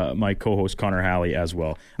towards my co-host Connor Halley as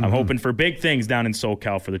well. I'm hoping for big things down in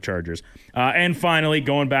SoCal for the Chargers. And finally,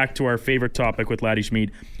 going back to our favorite topic with Laddie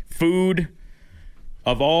Schmid, food.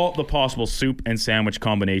 Of all the possible soup and sandwich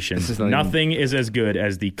combinations, nothing is as good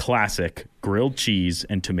as the classic grilled cheese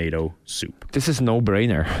and tomato soup. This is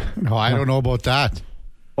no-brainer. No, I don't know about that.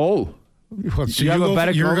 Oh. Well, so you're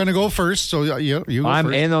going to go first, so you go I'm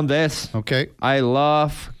first. in on this. Okay. I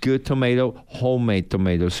love good homemade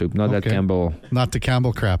tomato soup, not that Campbell. Not the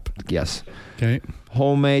Campbell crap. Yes. Okay.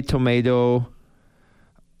 Homemade tomato.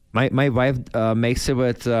 My wife makes it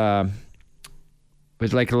with a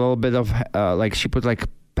little bit of she put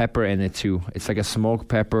pepper in it too. It's like a smoked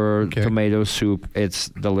pepper tomato soup. It's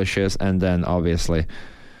delicious. And then obviously,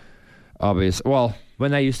 well,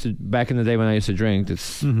 back in the day when I used to drink,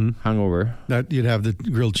 it's hungover. That you'd have the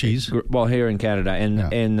grilled cheese. Well, here in Canada,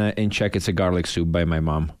 in Czech, it's a garlic soup by my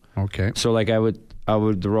mom. Okay. So I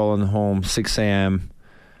would roll on home 6 a.m.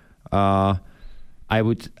 I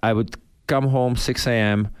would come home 6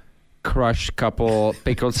 a.m. crush couple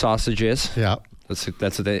pickled sausages. Yeah.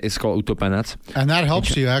 That's what it's called utopenec. And that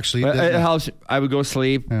helps you actually. It helps. I would go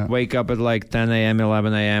sleep, wake up at 10 a.m.,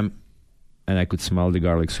 11 a.m., and I could smell the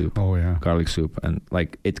garlic soup. Oh, yeah. Garlic soup. And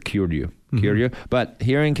it cured you. But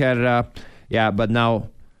here in Canada, but now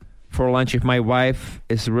for lunch, if my wife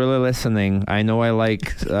is really listening, I know I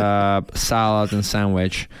like salad and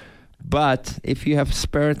sandwich. But if you have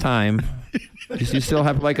spare time, You still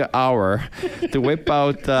have like an hour to whip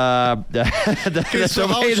out the So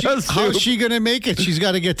tomato soup. how's she going to make it? She's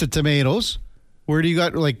got to get the tomatoes. Where do you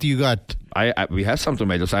got, do you got... We have some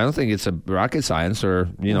tomatoes. I don't think it's a rocket science or,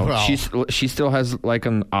 Well. she still has like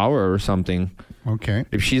an hour or something. Okay.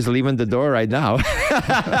 If she's leaving the door right now,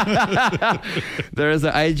 there is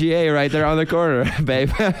the IGA right there on the corner, babe.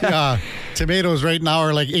 Yeah, tomatoes right now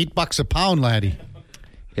are like $8 a pound, laddie.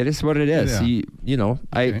 It is what it is. Yeah.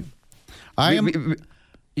 Okay.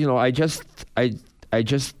 I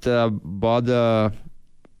just bought the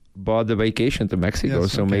vacation to Mexico,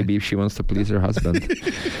 Yes, so okay. maybe if she wants to please her husband,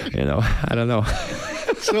 I don't know.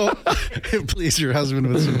 So, please your husband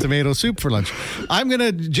with some tomato soup for lunch. I'm going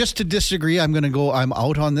to, just to disagree, I'm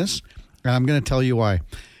out on this, and I'm going to tell you why.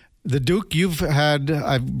 The Duke,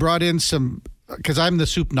 I've brought in some, because I'm the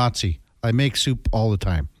soup Nazi. I make soup all the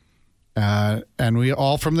time. And we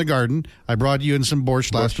all from the garden. I brought you in some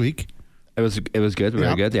borscht last week. It was good,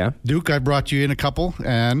 very good, yeah. Duke, I brought you in a couple,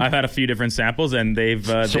 and I've had a few different samples, and they've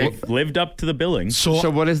lived up to the billing.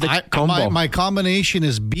 So what is the combo? My combination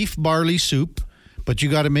is beef barley soup, but you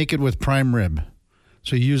got to make it with prime rib.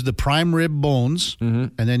 So you use the prime rib bones,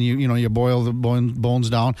 and then you boil the bones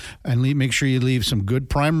down, and make sure you leave some good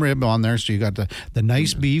prime rib on there. So you got the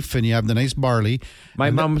nice beef, and you have the nice barley. My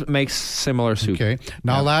mom makes similar soup. Okay.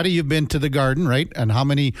 Now, laddie, you've been to the garden, right? And how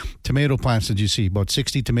many tomato plants did you see? About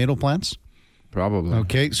 60 tomato plants? Probably.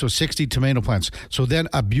 Okay, so 60 tomato plants. So then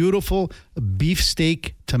a beautiful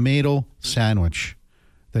beefsteak tomato sandwich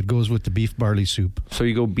that goes with the beef barley soup. So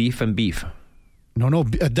you go beef and beef. No,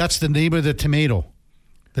 that's the name of the tomato.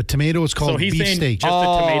 The tomato is called So he's saying beefsteak. just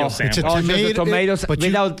a tomato It's sandwich. a tomato. tomatoes but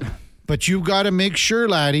without... But you got to make sure,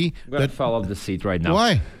 laddie. I'm going to fall off the seat right now.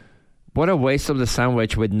 Why? What a waste of the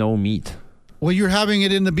sandwich with no meat. Well, you're having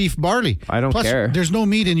it in the beef barley. I don't Plus, care. There's no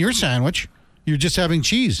meat in your sandwich. You're just having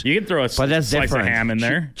cheese. You can throw a But that's slice different. of ham in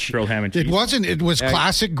there, grilled ham and cheese. It wasn't. It was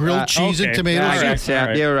classic grilled cheese and okay. tomato Yeah, soup. yes, Yeah,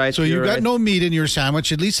 right. you're right. So you you're got right. no meat in your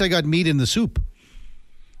sandwich. At least I got meat in the soup.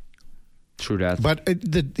 True that. But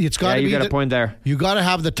it's got to you be. got a point there. You got to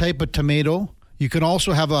have the type of tomato. You can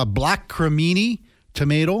also have a black cremini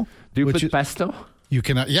tomato. Do you which put is- pesto? You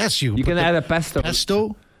can. Yes, you. You put can the add a pesto.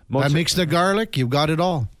 pesto. That makes the garlic. You've got it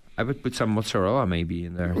all. I would put some mozzarella maybe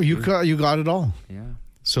in there. You got it all. Yeah.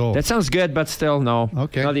 So That sounds good, but still, no.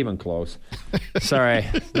 Okay. Not even close. Sorry.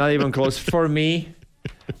 Not even close. For me,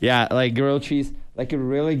 yeah, like grilled cheese, like a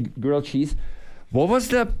really grilled cheese. What was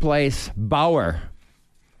the place? Bauer.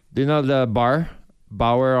 Do you know the bar?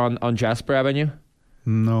 Bauer on Jasper Avenue?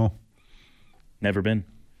 no. Never been.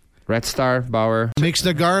 Red Star, Bauer. Mix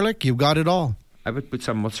the garlic. You've got it all. I would put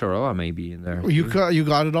some mozzarella maybe in there. You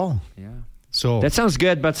got it all. Yeah. So That sounds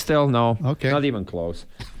good, but still, no. Okay. Not even close.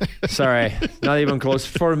 Sorry. Not even close.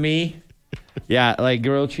 For me, yeah, like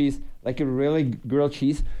grilled cheese, like a really grilled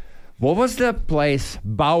cheese. What was the place?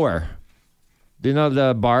 Bauer. Do you know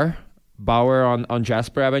the bar? Bauer on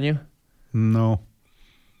Jasper Avenue? no.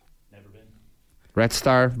 Never been. Red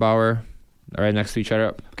Star, Bauer, right next to each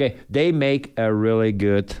other. Okay, they make a really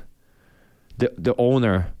good... The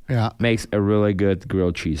owner Yeah. makes a really good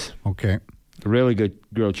grilled cheese. Okay. Really good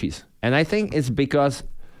grilled cheese. And I think it's because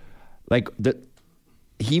like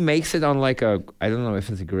he makes it on like a, I don't know if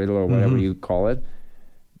it's a griddle or whatever you call it.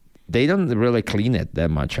 They don't really clean it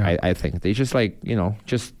that much. Yeah. I think they just like, and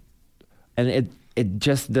it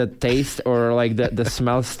just the taste or like the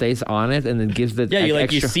smell stays on it, and it gives the Yeah, you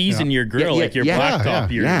extra, season your grill, like your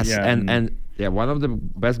blacktop. Your, yes, yeah. and yeah, one of the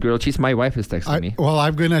best grilled cheese. My wife is texting me. Well,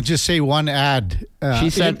 I'm gonna just say one ad. She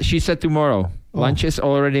said tomorrow. Lunch is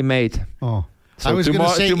already made. Oh. So I was going to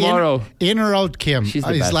say tomorrow. In or out, Kim. She's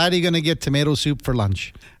the Is best. Laddie going to get tomato soup for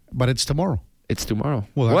lunch? But it's tomorrow. It's tomorrow.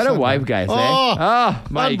 Well, that's what a not wife, bad. guys! Oh,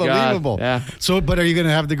 My unbelievable. God! Yeah, So, but are you going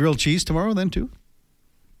to have the grilled cheese tomorrow then too?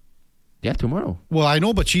 yeah, tomorrow. Well, I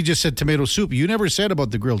know, but she just said tomato soup. You never said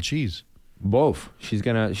about the grilled cheese. Both. She's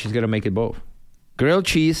gonna make it both. Grilled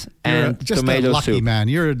cheese and Just tomato a lucky soup. man.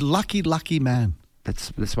 You're a lucky man.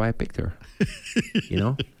 That's why I picked her.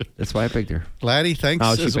 That's why I picked her. Laddie, thanks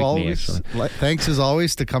Oh, she as picked me, always. actually. Thanks as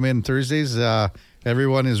always to come in Thursdays.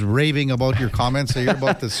 Everyone is raving about your comments here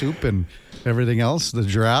about the soup and everything else. The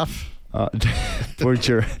giraffe. Poor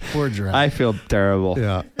giraffe. Poor giraffe. I feel terrible.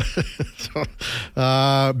 Yeah.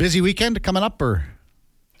 So, busy weekend coming up or?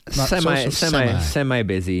 Not Semi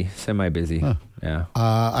busy. Huh. Yeah.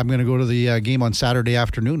 I'm going to go to the game on Saturday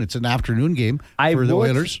afternoon. It's an afternoon game for the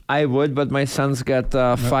Oilers. I would, but my son's got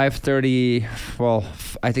 5:30. Well,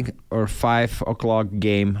 I think or 5 o'clock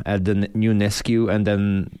game at the new Nisku, and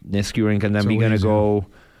then Nisku rink, and then So we're gonna easy. go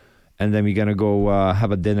and then we're going to go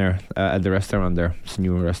have a dinner at the restaurant there. It's a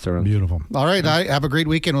new restaurant. Beautiful. All right, have a great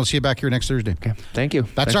weekend. We'll see you back here next Thursday. Okay, thank you.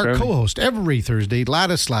 That's our co-host every Thursday,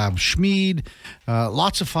 Ladislav Schmid.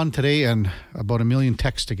 Lots of fun today and about 1 million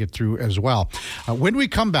texts to get through as well. When we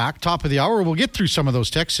come back, top of the hour, we'll get through some of those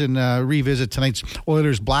texts and revisit tonight's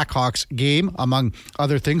Oilers-Blackhawks game, among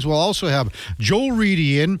other things. We'll also have Joe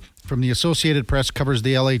Reedy in from the Associated Press, covers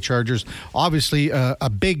the LA Chargers. Obviously, a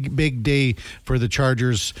big day for the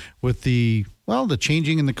Chargers with the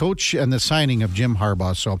changing in the coach and the signing of Jim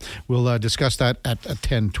Harbaugh. So we'll discuss that at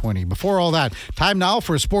 10:20. Before all that, time now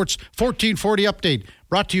for a Sports 1440 update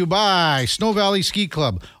brought to you by Snow Valley Ski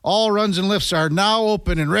Club. All runs and lifts are now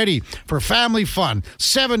open and ready for family fun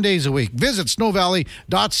 7 days a week. Visit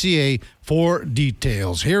snowvalley.ca for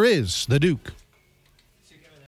details. Here is the Duke.